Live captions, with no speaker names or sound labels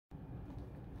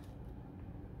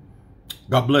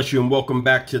God bless you and welcome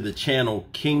back to the channel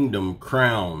Kingdom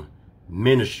Crown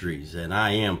Ministries. And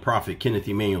I am Prophet Kenneth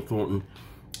Emanuel Thornton.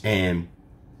 And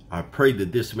I pray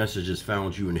that this message has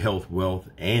found you in health, wealth,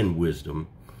 and wisdom.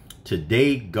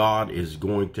 Today, God is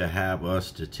going to have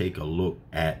us to take a look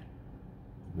at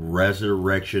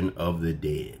resurrection of the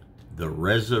dead. The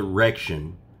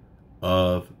resurrection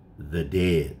of the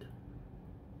dead.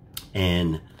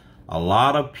 And a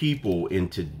lot of people in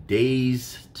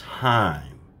today's time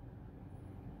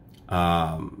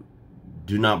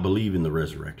do not believe in the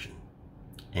resurrection.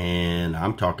 And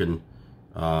I'm talking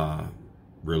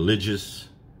religious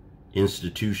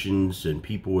institutions and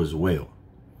people as well.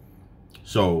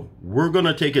 So we're going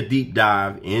to take a deep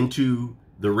dive into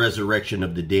the resurrection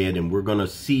of the dead, and we're going to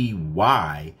see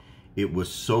why it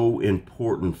was so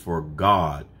important for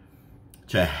God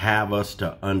to have us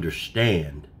to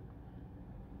understand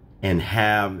and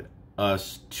have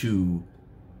us to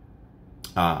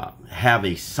have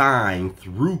a sign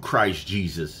through Christ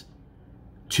Jesus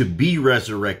to be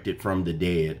resurrected from the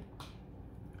dead,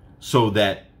 so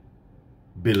that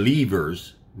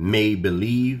believers may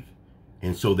believe,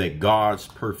 and so that God's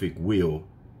perfect will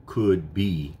could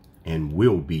be and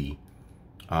will be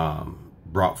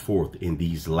brought forth in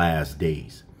these last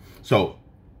days. So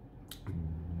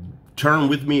turn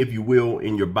with me, if you will,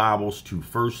 in your Bibles to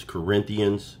 1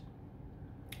 Corinthians,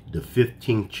 the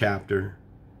 15th chapter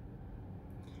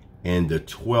and the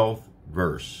 12th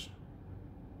verse.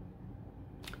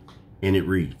 And it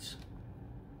reads,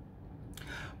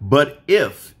 "But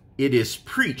if it is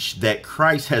preached that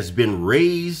Christ has been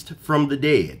raised from the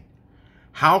dead,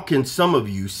 how can some of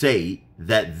you say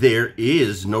that there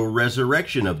is no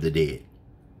resurrection of the dead?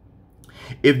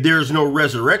 If there's no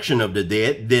resurrection of the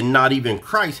dead, then not even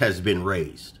Christ has been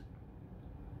raised.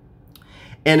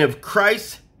 And if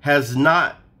Christ has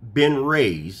not been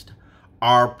raised,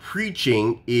 our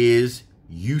preaching is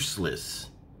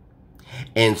useless,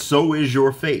 and so is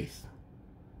your faith.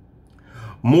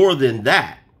 More than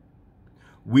that,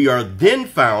 we are then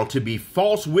found to be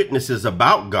false witnesses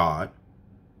about God,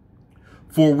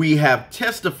 for we have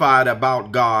testified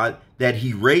about God that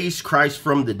he raised Christ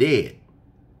from the dead.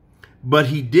 But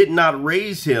he did not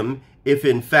raise him if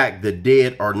in fact the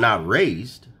dead are not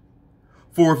raised.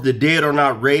 For if the dead are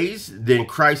not raised, then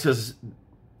Christ has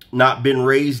not been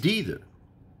raised either.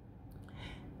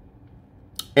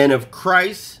 And if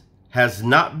Christ has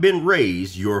not been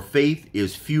raised, your faith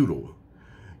is futile,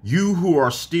 you who are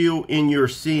still in your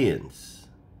sins.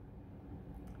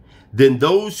 Then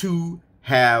those who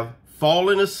have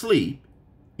fallen asleep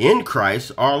in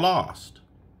Christ are lost.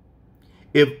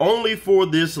 If only for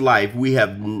this life we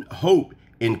have hope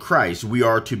in Christ, we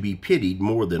are to be pitied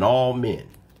more than all men."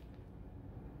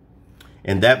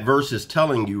 And that verse is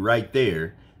telling you right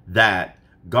there that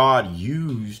God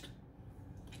used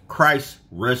Christ's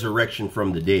resurrection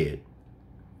from the dead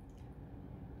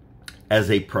as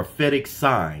a prophetic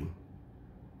sign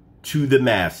to the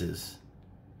masses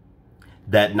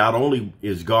that not only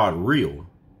is God real,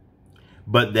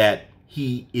 but that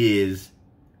he is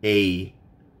a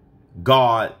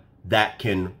God that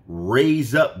can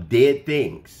raise up dead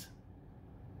things.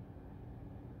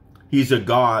 He's a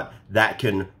God that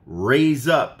can raise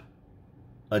up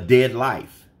a dead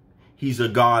life. He's a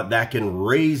God that can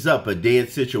raise up a dead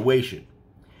situation.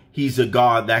 He's a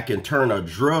God that can turn a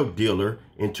drug dealer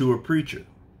into a preacher.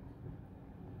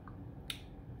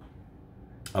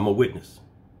 I'm a witness.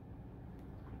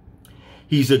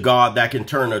 He's a God that can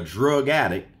turn a drug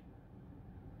addict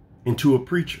into a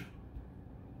preacher.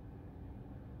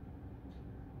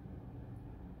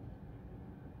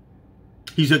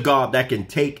 He's a God that can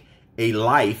take a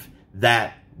life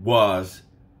that was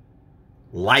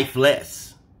lifeless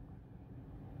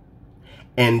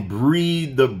and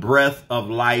breathe the breath of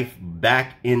life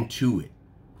back into it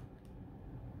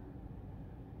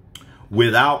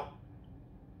without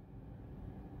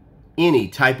any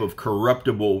type of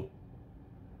corruptible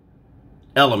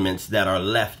elements that are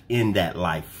left in that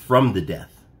life from the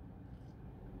death.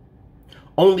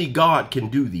 Only God can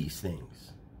do these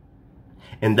things.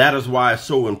 And that is why it's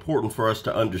so important for us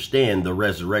to understand the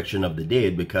resurrection of the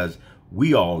dead, because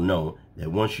we all know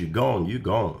that once you're gone, you're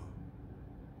gone.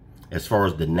 As far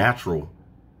as the natural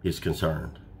is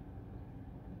concerned,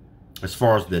 as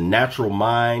far as the natural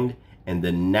mind and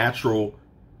the natural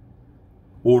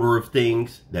order of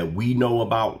things that we know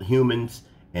about humans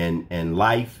and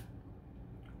life,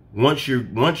 once you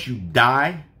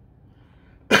die,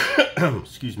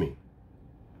 excuse me,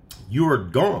 you are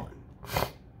gone.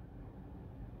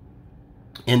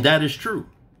 And that is true.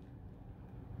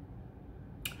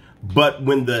 But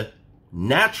when the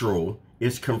natural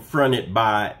is confronted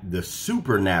by the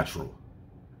supernatural,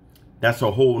 That's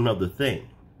a whole nother thing.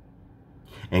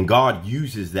 And God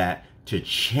uses that to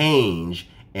change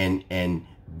and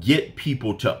get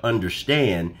people to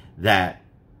understand that,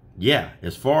 yeah,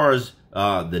 as far as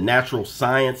the natural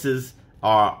sciences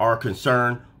are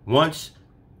concerned, once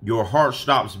your heart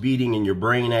stops beating and your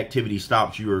brain activity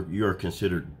stops, you're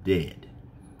considered dead.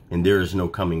 And there is no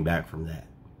coming back from that.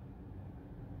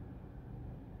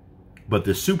 But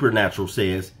the supernatural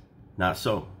says, not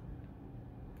so.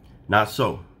 Not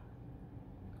so.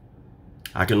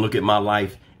 I can look at my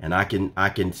life and I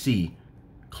can see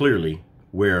clearly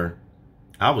where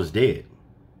I was dead.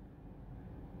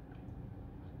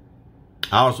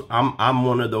 I'm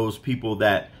one of those people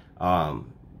that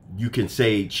you can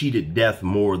say cheated death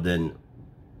more than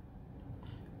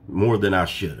I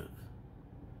should have.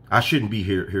 I shouldn't be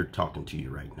here talking to you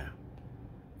right now.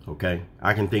 Okay?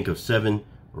 I can think of 7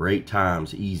 or 8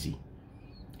 times easy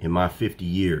in my 50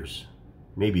 years,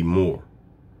 maybe more,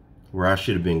 where I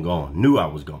should have been gone. Knew I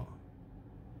was gone.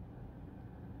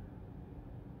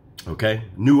 Okay?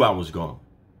 Knew I was gone.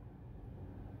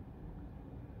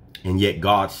 And yet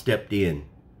God stepped in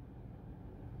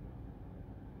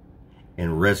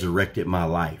and resurrected my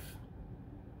life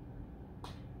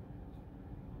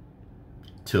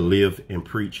to live and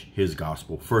preach his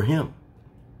gospel for him.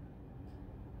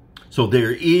 So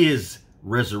there is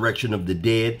resurrection of the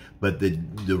dead, but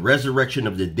the resurrection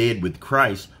of the dead with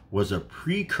Christ was a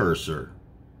precursor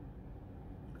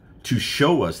to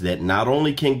show us that not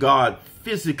only can God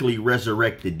physically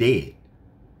resurrect the dead,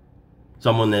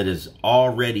 someone that is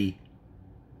already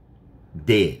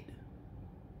dead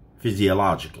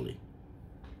physiologically,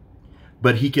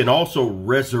 but he can also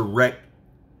resurrect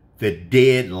the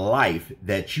dead life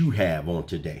that you have on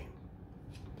today.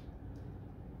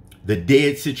 The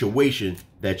dead situation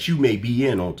that you may be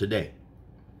in on today.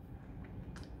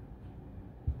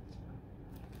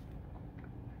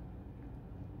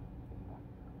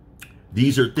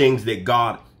 These are things that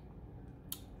God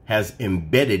has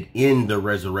embedded in the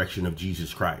resurrection of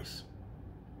Jesus Christ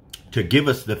to give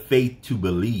us the faith to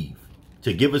believe,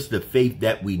 to give us the faith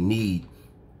that we need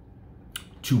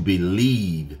to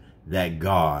believe that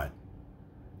God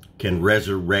can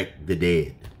resurrect the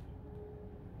dead.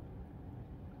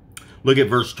 Look at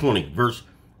verse 20. 1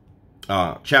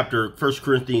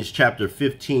 Corinthians chapter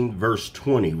 15, verse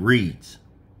 20 reads,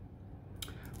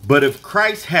 "But if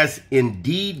Christ has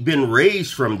indeed been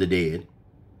raised from the dead,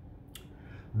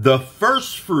 the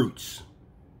first fruits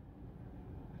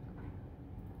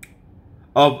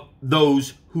of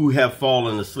those who have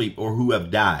fallen asleep or who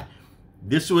have died."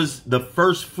 This was the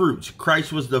first fruits.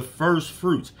 Christ was the first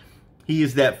fruits. He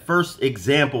is that first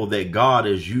example that God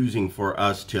is using for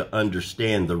us to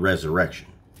understand the resurrection.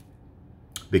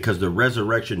 Because the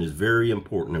resurrection is very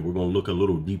important, and we're going to look a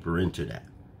little deeper into that.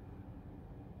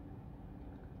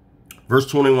 Verse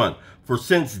 21, "For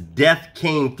since death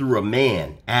came through a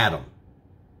man, Adam,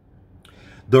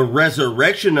 the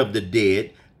resurrection of the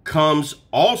dead comes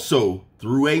also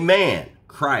through a man,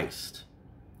 Christ,"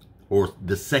 or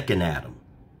the second Adam.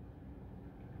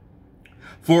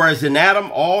 "For as in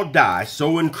Adam all die,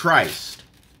 so in Christ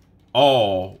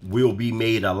all will be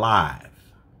made alive,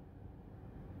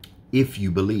 if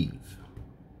you believe.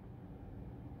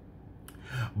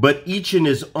 But each in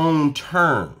his own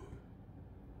turn.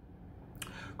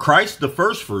 Christ the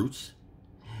first fruits,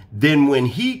 then when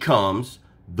he comes,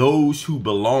 those who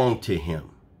belong to him.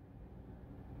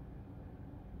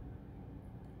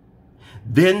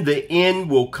 Then the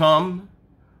end will come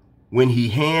when he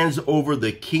hands over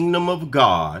the kingdom of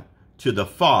God to the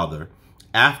Father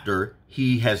after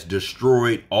he has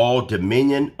destroyed all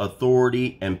dominion,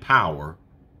 authority, and power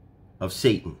of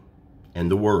Satan and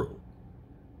the world.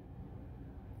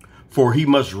 For he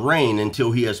must reign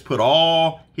until he has put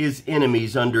all his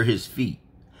enemies under his feet.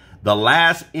 The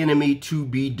last enemy to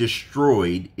be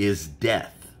destroyed is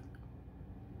death."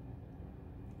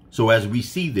 So as we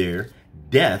see there,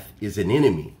 death is an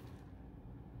enemy.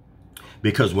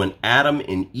 Because when Adam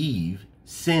and Eve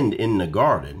sinned in the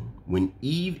garden, when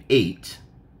Eve ate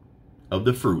of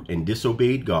the fruit and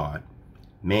disobeyed God,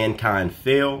 mankind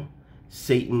fell.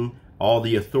 Satan, all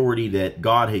the authority that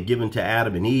God had given to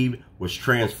Adam and Eve, was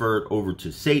transferred over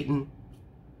to Satan.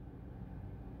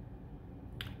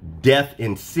 Death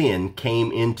and sin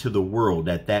came into the world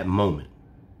at that moment.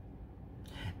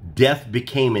 Death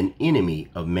became an enemy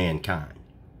of mankind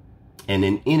and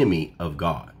an enemy of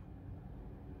God.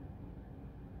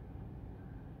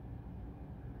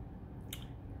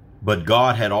 But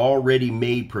God had already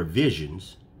made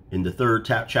provisions in the 3rd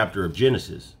chapter of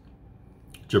Genesis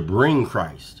to bring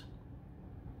Christ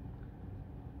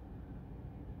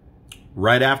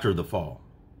right after the fall.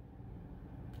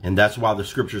 And that's why the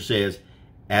scripture says,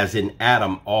 as in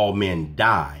Adam all men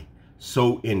die,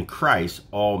 so in Christ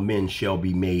all men shall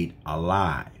be made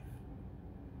alive.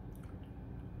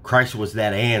 Christ was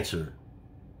that answer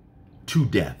to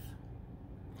death.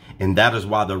 And that is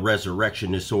why the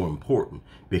resurrection is so important,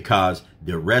 because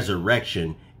the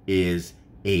resurrection is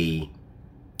a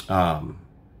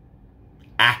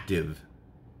active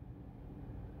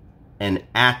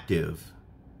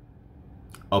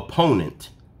opponent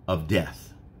of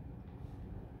death.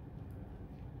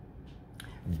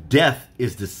 Death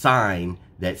is the sign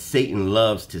that Satan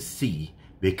loves to see,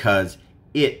 because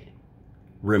it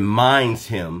reminds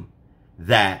him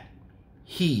that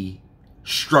he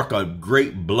struck a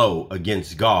great blow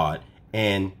against God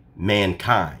and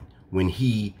mankind when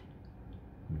he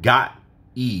got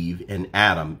Eve and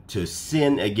Adam to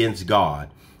sin against God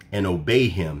and obey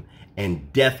him,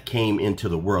 and death came into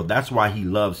the world. That's why he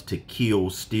loves to kill,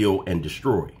 steal, and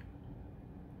destroy.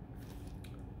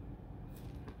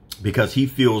 Because he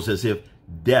feels as if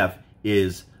death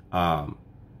is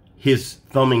his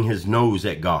thumbing his nose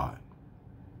at God.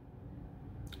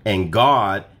 And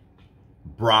God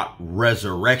brought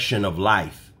resurrection of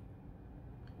life,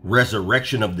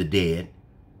 resurrection of the dead,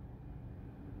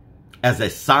 as a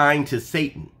sign to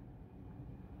Satan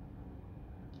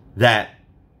that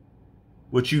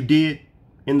what you did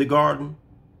in the garden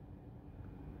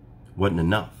wasn't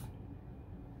enough.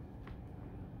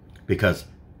 Because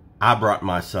I brought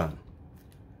my son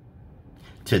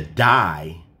to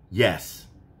die, yes,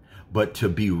 but to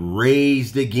be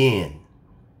raised again.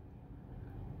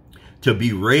 To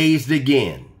be raised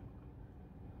again.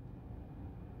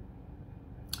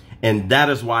 And that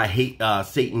is why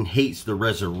Satan hates the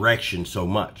resurrection so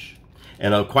much.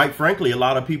 And quite frankly, a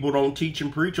lot of people don't teach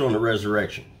and preach on the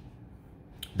resurrection.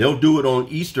 They'll do it on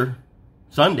Easter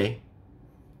Sunday,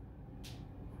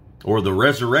 or the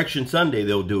Resurrection Sunday,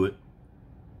 they'll do it.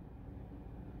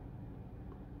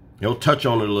 They'll touch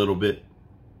on it a little bit.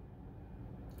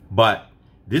 But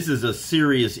this is a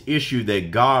serious issue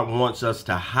that God wants us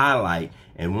to highlight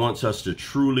and wants us to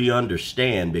truly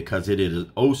understand, because it is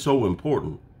oh so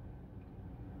important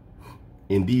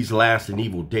in these last and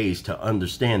evil days to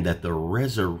understand that the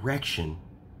resurrection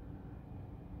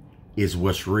is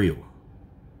what's real.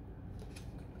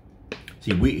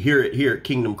 See, we here at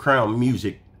Kingdom Crown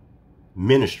Music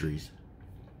Ministries,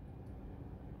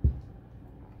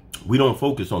 we don't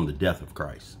focus on the death of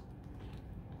Christ.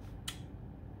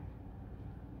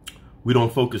 We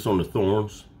don't focus on the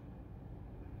thorns.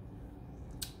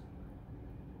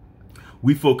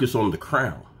 We focus on the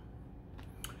crown.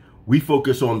 We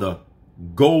focus on the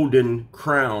golden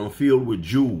crown filled with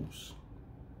jewels.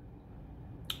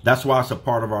 That's why it's a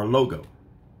part of our logo.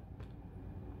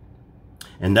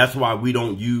 And that's why we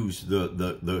don't use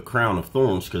the crown of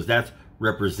thorns, because that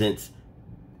represents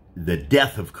the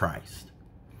death of Christ.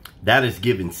 That is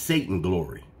giving Satan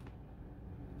glory.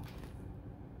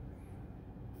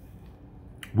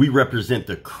 We represent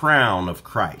the crown of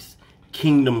Christ.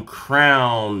 Kingdom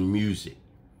Crown Music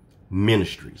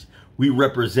Ministries. We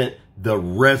represent the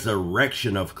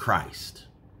resurrection of Christ.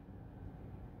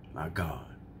 My God.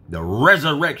 The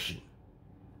resurrection.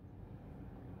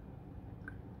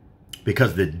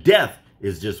 Because the death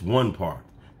is just one part.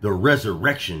 The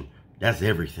resurrection, that's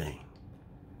everything.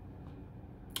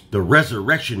 The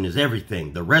resurrection is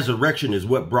everything. The resurrection is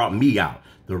what brought me out.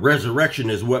 The resurrection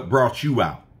is what brought you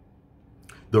out.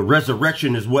 The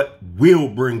resurrection is what will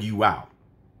bring you out.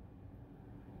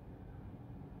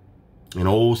 And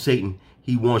old Satan,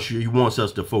 he wants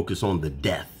us to focus on the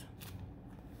death.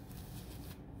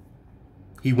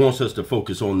 He wants us to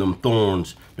focus on them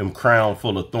thorns, them crown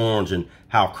full of thorns, and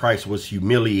how Christ was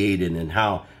humiliated, and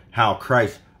how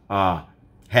Christ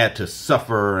had to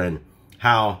suffer, and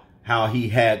how he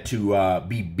had to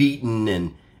be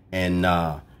beaten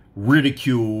and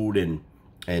ridiculed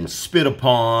and spit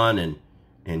upon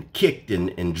and kicked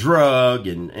and drugged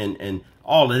and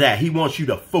all of that. He wants you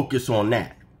to focus on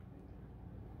that.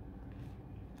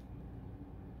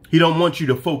 He don't want you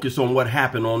to focus on what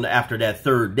happened after that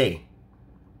third day,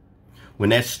 when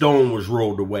that stone was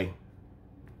rolled away.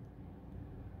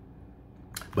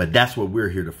 But that's what we're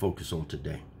here to focus on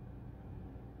today.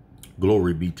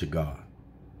 Glory be to God.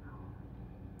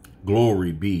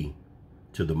 Glory be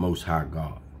to the Most High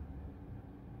God.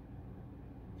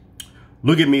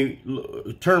 Look at me,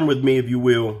 turn with me, if you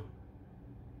will,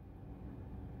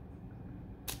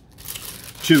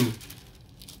 to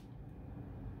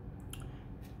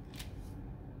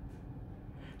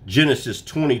Genesis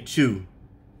 22.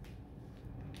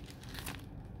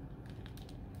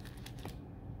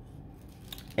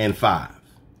 And 5.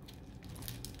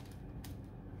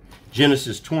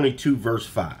 Genesis 22, verse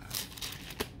 5.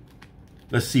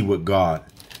 Let's see what God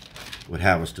would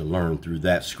have us to learn through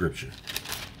that scripture.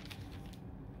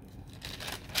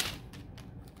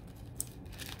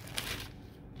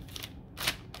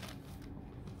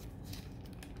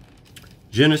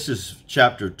 Genesis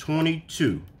chapter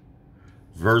 22,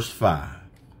 verse 5.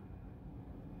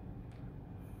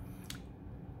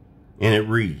 And it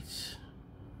reads,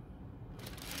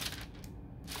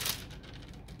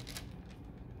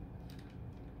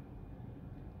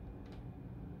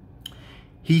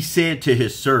 he said to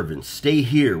his servants, stay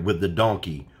here with the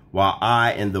donkey while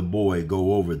I and the boy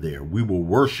go over there. We will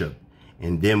worship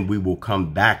and then we will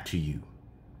come back to you.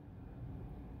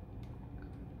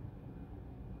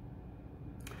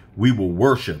 We will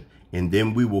worship and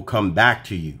then we will come back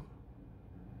to you.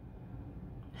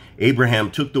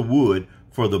 Abraham took the wood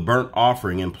for the burnt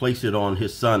offering and placed it on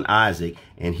his son Isaac,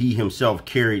 and he himself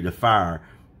carried the fire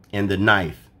and the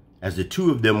knife. As the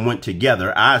two of them went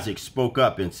together, Isaac spoke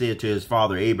up and said to his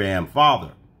father Abraham,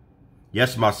 Father.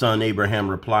 Yes, my son, Abraham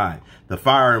replied, the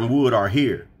fire and wood are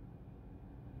here.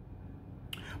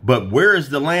 But where is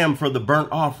the lamb for the burnt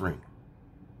offering?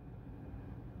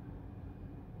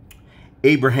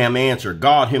 Abraham answered,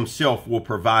 God himself will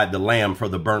provide the lamb for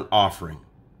the burnt offering,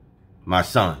 my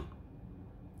son.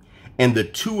 And the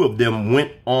two of them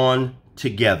went on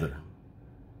together.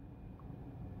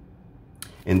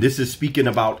 And this is speaking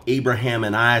about Abraham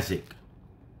and Isaac.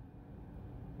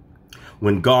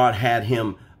 When God had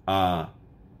him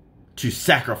to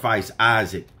sacrifice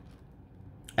Isaac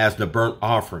as the burnt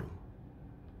offering.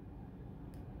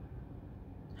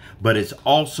 But it's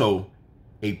also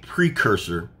a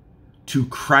precursor to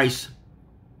Christ's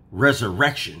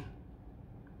resurrection.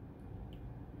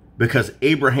 Because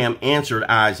Abraham answered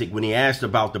Isaac when he asked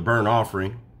about the burnt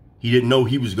offering. He didn't know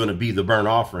he was going to be the burnt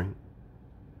offering.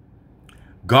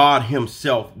 God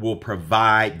himself will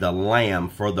provide the lamb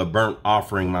for the burnt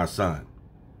offering, my son.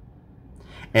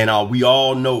 And we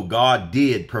all know God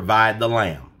did provide the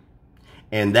lamb.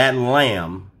 And that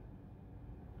lamb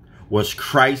was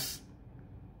Christ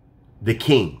the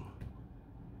King.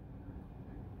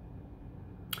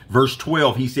 Verse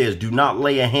 12, he says, do not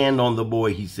lay a hand on the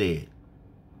boy, he said.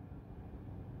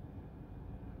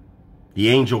 The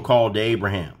angel called to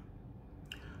Abraham.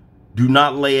 Do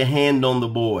not lay a hand on the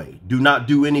boy. Do not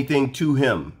do anything to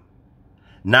him.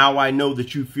 Now I know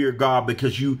that you fear God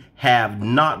because you have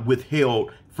not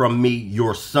withheld from me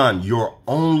your son, your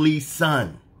only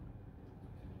son.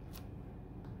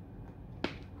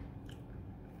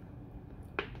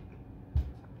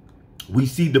 We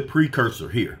see the precursor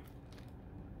here.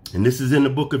 And this is in the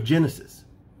book of Genesis.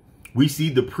 We see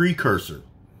the precursor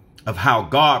of how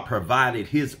God provided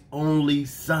his only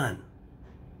son.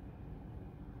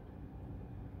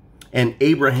 And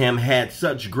Abraham had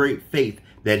such great faith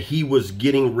that he was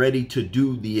getting ready to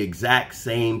do the exact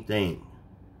same thing.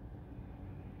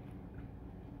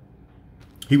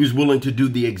 He was willing to do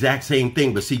the exact same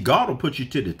thing. But see, God will put you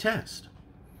to the test.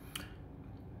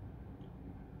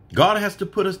 God has to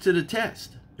put us to the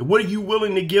test. What are you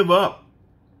willing to give up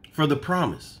for the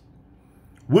promise?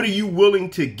 What are you willing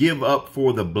to give up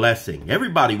for the blessing?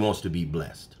 Everybody wants to be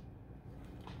blessed.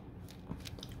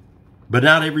 But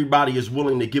not everybody is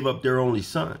willing to give up their only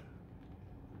son.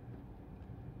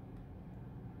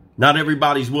 Not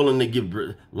everybody's willing to give.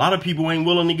 A lot of people ain't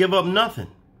willing to give up nothing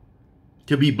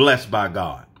to be blessed by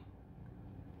God.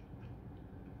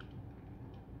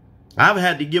 I've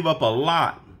had to give up a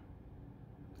lot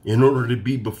in order to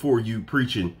be before you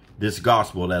preaching this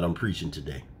gospel that I'm preaching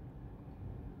today.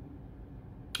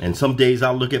 And some days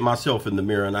I look at myself in the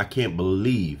mirror and I can't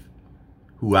believe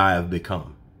who I have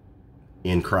become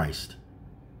in Christ.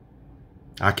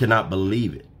 I cannot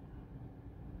believe it.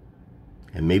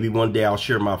 And maybe one day I'll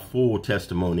share my full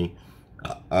testimony.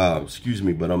 Excuse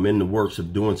me, but I'm in the works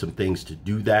of doing some things to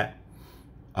do that.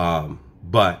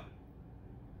 But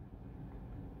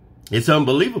it's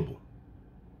unbelievable.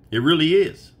 It really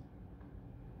is.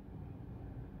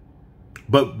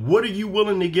 But what are you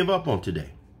willing to give up on today?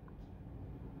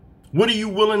 What are you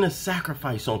willing to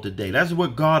sacrifice on today? That's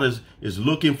what God is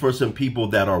looking for, some people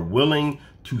that are willing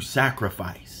to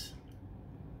sacrifice.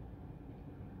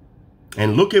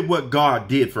 And look at what God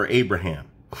did for Abraham.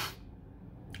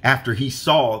 After he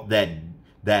saw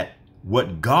that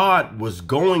what God was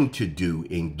going to do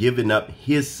in giving up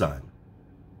his son,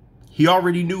 he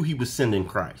already knew he was sending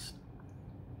Christ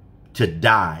to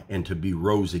die and to be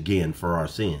rose again for our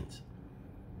sins.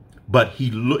 But he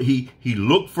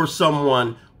looked for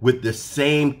someone with the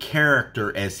same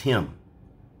character as him.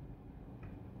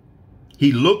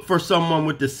 He looked for someone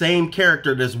with the same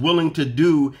character that's willing to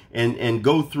do and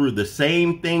go through the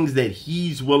same things that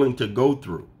he's willing to go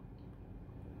through.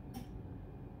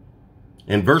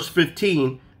 In verse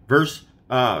 15,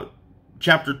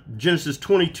 chapter Genesis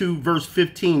 22, verse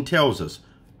 15 tells us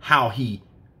how he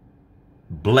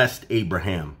blessed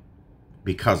Abraham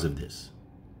because of this.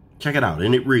 Check it out.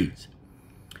 And it reads,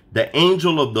 the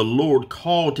angel of the Lord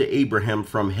called to Abraham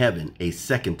from heaven a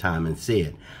second time and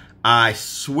said, I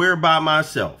swear by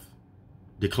myself,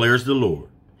 declares the Lord,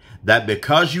 that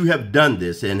because you have done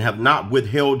this and have not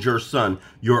withheld your son,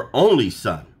 your only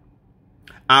son,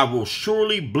 I will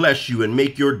surely bless you and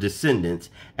make your descendants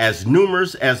as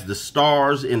numerous as the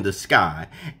stars in the sky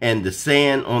and the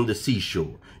sand on the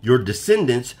seashore. Your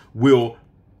descendants will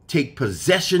take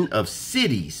possession of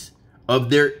cities of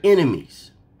their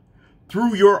enemies.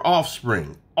 Through your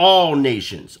offspring, all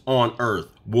nations on earth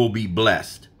will be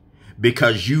blessed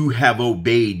because you have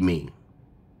obeyed me.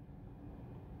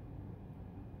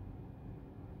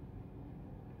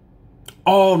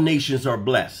 All nations are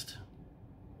blessed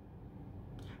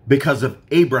because of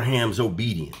Abraham's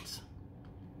obedience.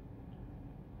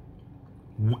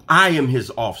 I am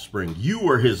his offspring. You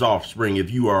are his offspring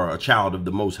if you are a child of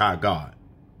the Most High God.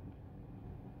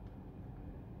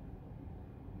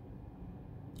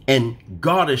 And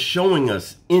God is showing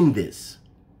us in this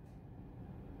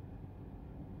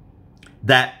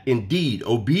that indeed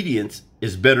obedience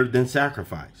is better than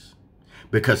sacrifice,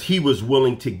 because he was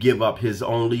willing to give up his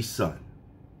only son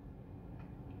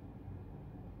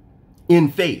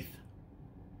in faith,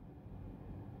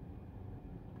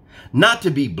 not to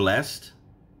be blessed.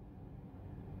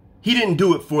 He didn't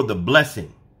do it for the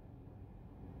blessing.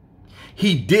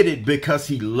 He did it because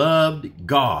he loved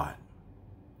God.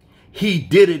 He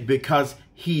did it because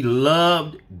he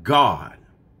loved God.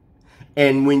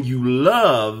 And when you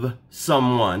love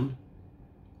someone,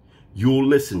 you'll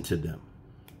listen to them.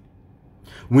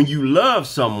 When you love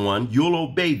someone, you'll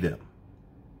obey them.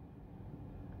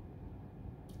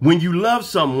 When you love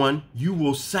someone, you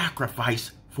will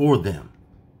sacrifice for them.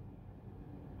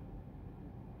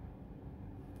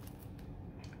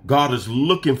 God is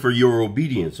looking for your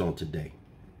obedience on today.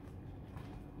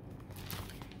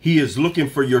 He is looking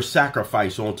for your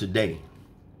sacrifice on today,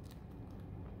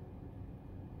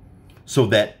 so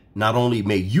that not only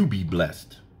may you be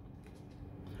blessed,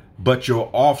 but your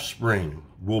offspring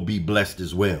will be blessed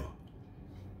as well.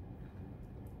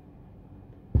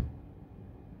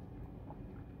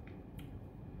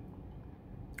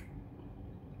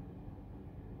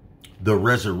 The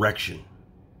resurrection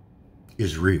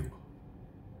is real.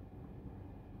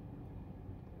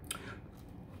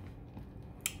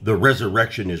 The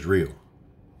resurrection is real.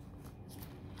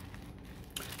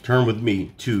 Turn with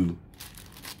me to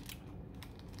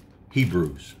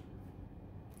Hebrews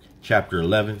chapter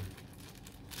 11,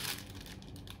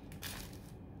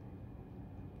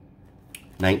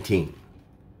 19.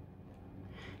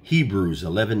 Hebrews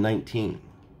 11:19.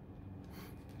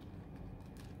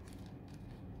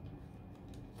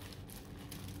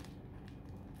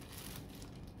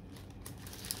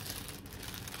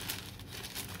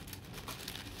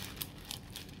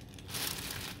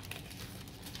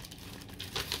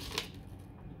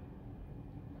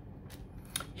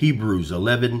 Hebrews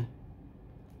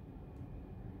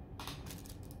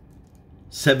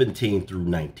 11:17 through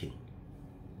 19.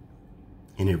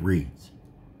 And it reads,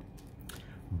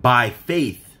 by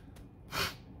faith,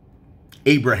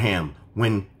 Abraham,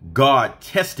 when God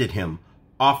tested him,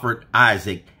 offered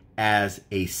Isaac as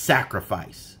a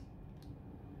sacrifice.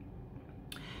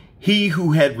 He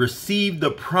who had received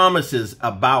the promises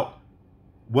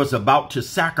was about to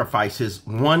sacrifice his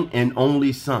one and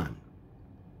only son,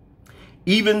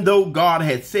 even though God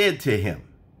had said to him,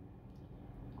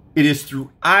 it is through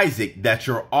Isaac that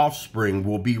your offspring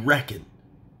will be reckoned.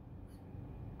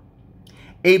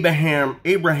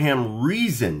 Abraham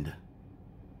reasoned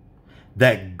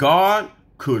that God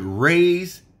could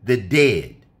raise the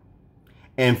dead,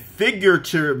 and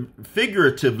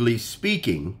figuratively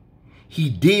speaking,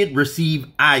 he did receive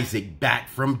Isaac back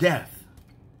from death.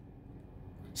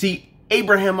 See,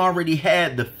 Abraham already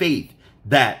had the faith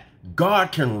that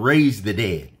God can raise the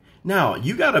dead. Now,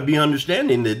 you got to be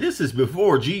understanding that this is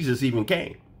before Jesus even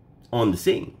came on the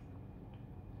scene.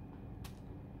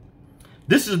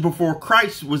 This is before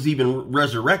Christ was even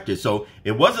resurrected. So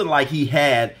it wasn't like he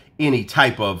had any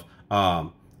type of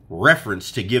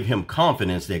reference to give him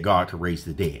confidence that God could raise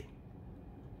the dead.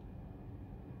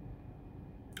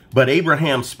 But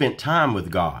Abraham spent time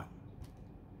with God.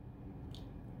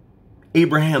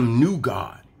 Abraham knew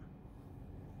God.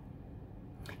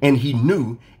 And he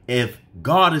knew if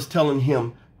God is telling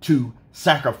him to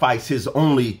sacrifice his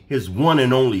one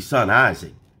and only son,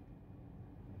 Isaac,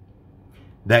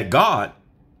 that God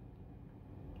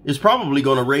is probably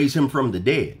going to raise him from the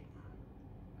dead.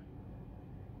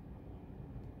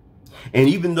 And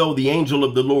even though the angel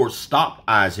of the Lord stopped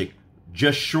Isaac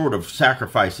just short of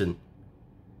sacrificing,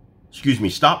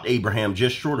 stopped Abraham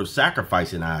just short of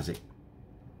sacrificing Isaac,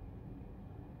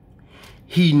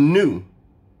 he knew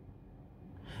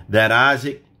that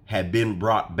Isaac had been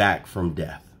brought back from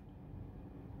death,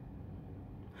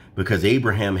 because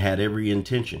Abraham had every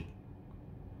intention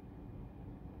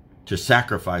to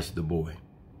sacrifice the boy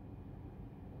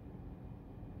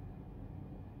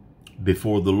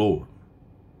before the Lord.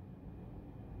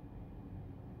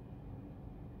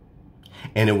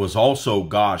 And it was also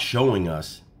God showing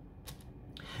us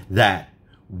that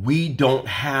we don't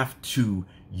have to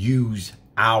use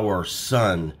our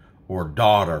son or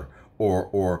daughter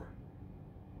or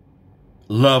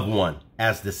loved one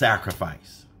as the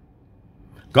sacrifice.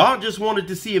 God just wanted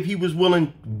to see if he was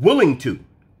willing to.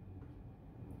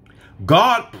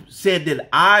 God said that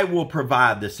I will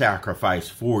provide the sacrifice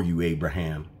for you,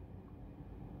 Abraham.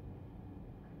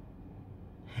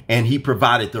 And he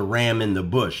provided the ram in the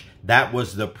bush. That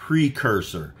was the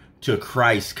precursor to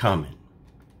Christ coming.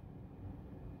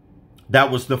 That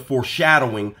was the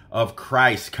foreshadowing of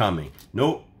Christ coming.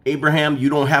 No, Abraham, you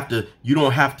don't have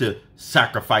to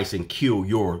sacrifice and kill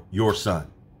your son.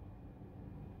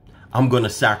 I'm going to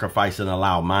sacrifice and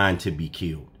allow mine to be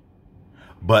killed.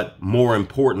 But more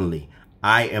importantly,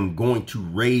 I am going to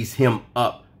raise him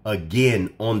up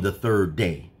again on the third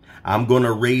day. I'm going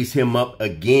to raise him up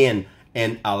again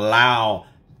and allow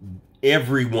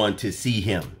everyone to see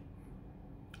him.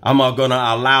 I'm going to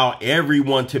allow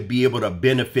everyone to be able to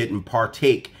benefit and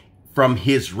partake from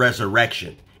his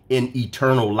resurrection in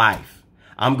eternal life.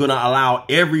 I'm going to allow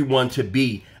everyone to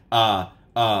be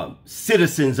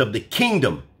citizens of the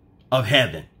kingdom of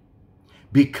heaven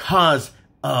because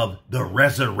of the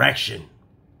resurrection.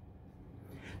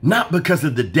 Not because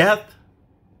of the death.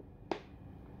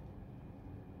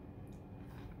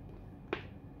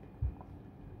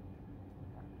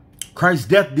 Christ's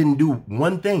death didn't do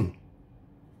one thing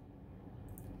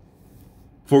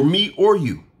for me or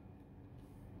you.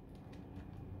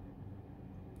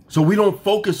 So we don't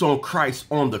focus on Christ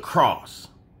on the cross.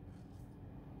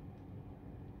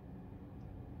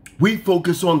 We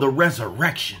focus on the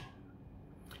resurrection,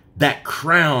 that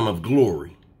crown of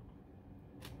glory.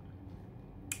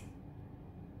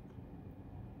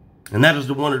 And that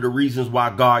is one of the reasons why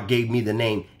God gave me the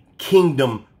name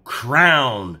Kingdom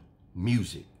Crown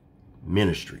Music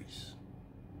Ministries.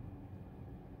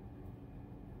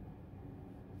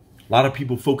 A lot of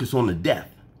people focus on the death.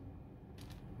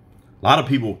 A lot of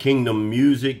people kingdom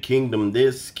music, kingdom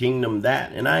this, kingdom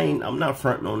that. And I'm not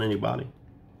fronting on anybody.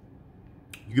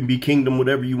 You can be kingdom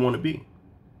whatever you want to be.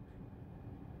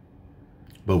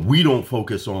 But we don't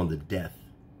focus on the death.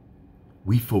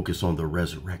 We focus on the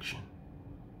resurrection.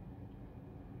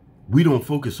 We don't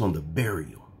focus on the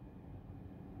burial.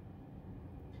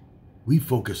 We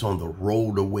focus on the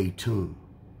rolled away tomb.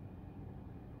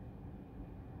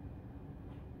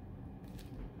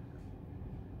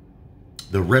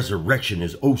 The resurrection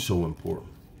is oh so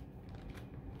important.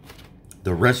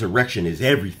 The resurrection is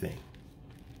everything.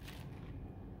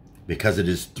 Because it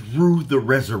is through the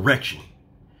resurrection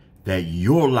that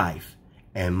your life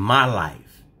and my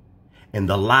life and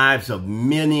the lives of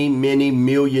many, many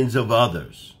millions of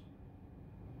others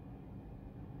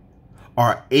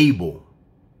are able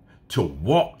to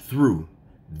walk through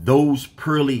those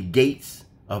pearly gates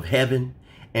of heaven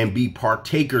and be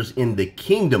partakers in the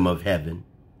kingdom of heaven,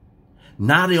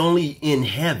 not only in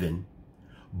heaven,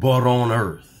 but on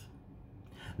earth.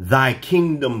 Thy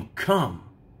kingdom come,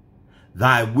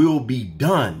 thy will be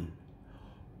done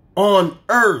on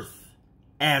earth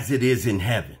as it is in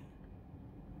heaven.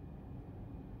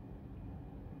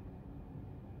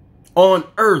 On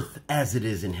earth as it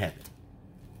is in heaven.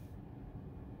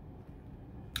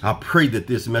 I pray that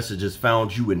this message has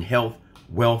found you in health,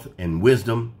 wealth, and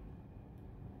wisdom.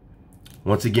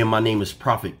 Once again, my name is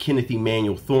Prophet Kenneth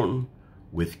Emanuel Thornton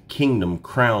with Kingdom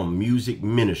Crown Music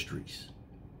Ministries.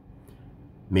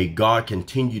 May God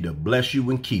continue to bless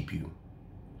you and keep you.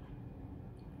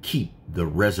 Keep the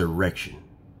resurrection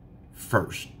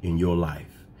first in your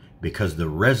life, because the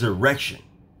resurrection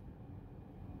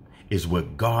is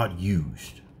what God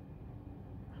used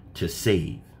to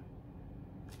save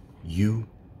you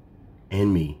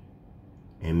and me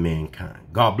and mankind.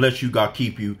 God bless you. God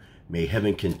keep you. May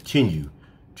heaven continue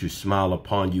to smile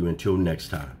upon you until next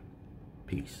time.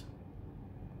 Peace.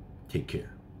 Take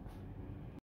care.